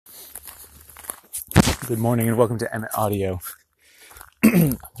Good morning and welcome to Emmett Audio.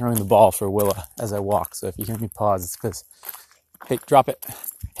 I'm throwing the ball for Willa as I walk, so if you hear me pause, it's because, hey, drop it.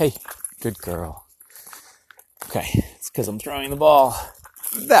 Hey, good girl. Okay, it's because I'm throwing the ball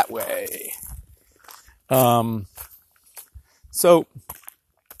that way. So,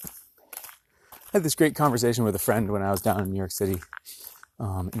 I had this great conversation with a friend when I was down in New York City,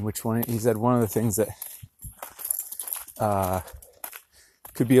 in which he said one of the things that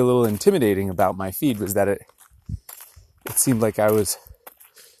could be a little intimidating about my feed was that it seemed like I was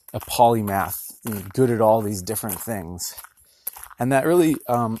a polymath, good at all these different things. And that really,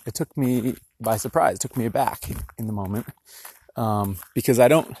 it took me by surprise, took me aback in the moment, because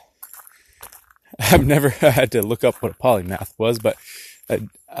I've never had to look up what a polymath was, but I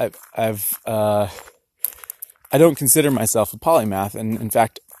don't consider myself a polymath. And in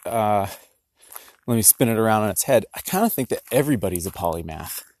fact, let me spin it around on its head. I kind of think that everybody's a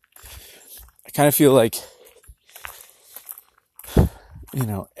polymath. I kind of feel like,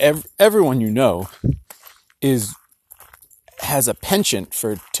 everyone has a penchant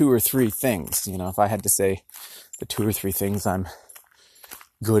for two or three things. If I had to say the two or three things I'm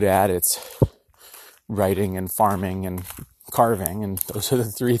good at, it's writing and farming and carving, and those are the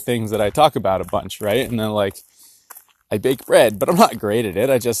three things that I talk about a bunch, right? And then I bake bread, but I'm not great at it.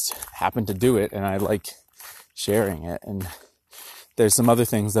 I just happen to do it, and I like sharing it. And there's some other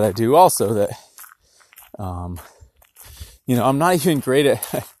things that I do also that, I'm not even great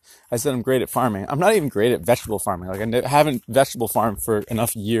at. I said I'm great at farming. I'm not even great at vegetable farming. I haven't vegetable farmed for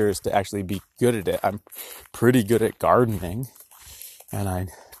enough years to actually be good at it. I'm pretty good at gardening, and I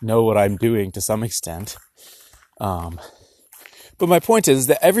know what I'm doing to some extent. But my point is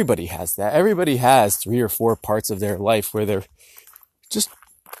that everybody has that. Everybody has 3 or 4 parts of their life where they're just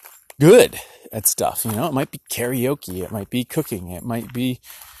good at stuff. It might be karaoke. It might be cooking. It might be,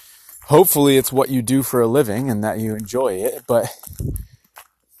 hopefully it's what you do for a living and that you enjoy it. But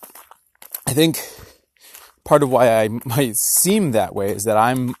I think part of why I might seem that way is that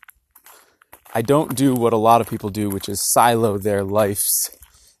I don't do what a lot of people do, which is silo their life's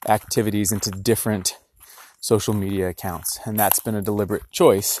activities into different social media accounts. And that's been a deliberate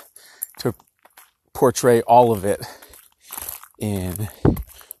choice to portray all of it in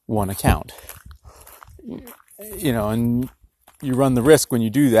one account. And you run the risk when you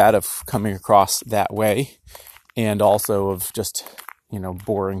do that of coming across that way, and also of just,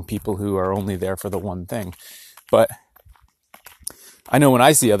 boring people who are only there for the one thing. But I know when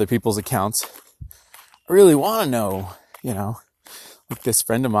I see other people's accounts, I really want to know, like this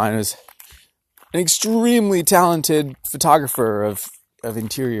friend of mine is an extremely talented photographer of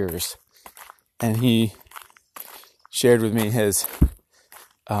interiors, and he shared with me his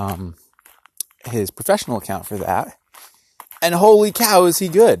professional account for that, and holy cow, is he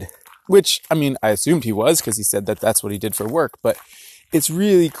good? Which, I assumed he was, because he said that that's what he did for work, but it's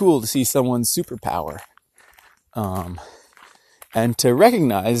really cool to see someone's superpower, and to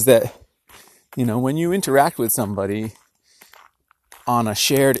recognize that, when you interact with somebody on a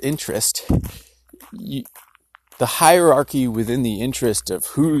shared interest, the hierarchy within the interest of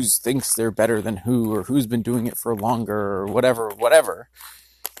who thinks they're better than who, or who's been doing it for longer, or whatever,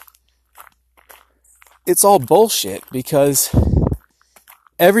 it's all bullshit, because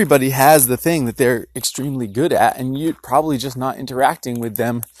everybody has the thing that they're extremely good at, and you're probably just not interacting with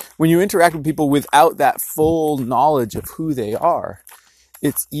them. When you interact with people without that full knowledge of who they are,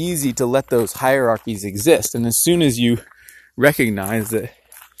 it's easy to let those hierarchies exist. And as soon as you recognize that,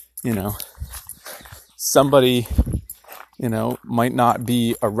 somebody, might not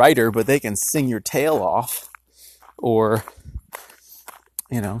be a writer, but they can sing your tail off, or,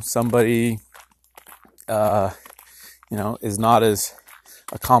 somebody, is not as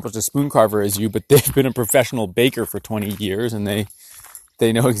accomplished a spoon carver as you, but they've been a professional baker for 20 years, and they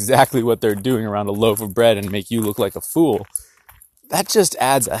know exactly what they're doing around a loaf of bread and make you look like a fool. That just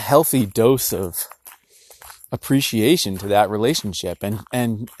adds a healthy dose of appreciation to that relationship,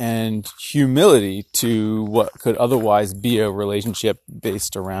 and humility to what could otherwise be a relationship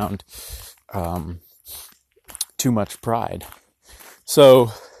based around too much pride.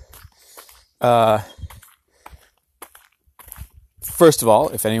 So, first of all,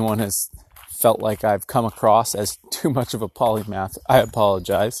 if anyone has felt like I've come across as too much of a polymath, I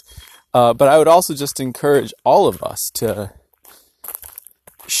apologize. But I would also just encourage all of us to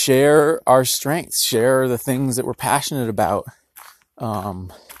share our strengths, share the things that we're passionate about,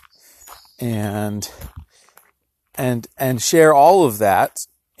 and share all of that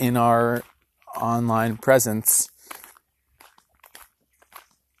in our online presence,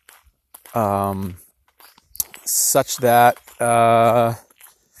 such that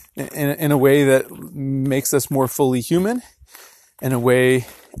in a way that makes us more fully human, in a way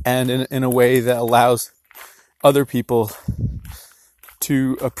that allows other people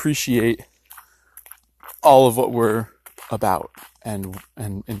to appreciate all of what we're about, and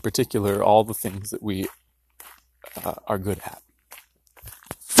in particular all the things that we are good at.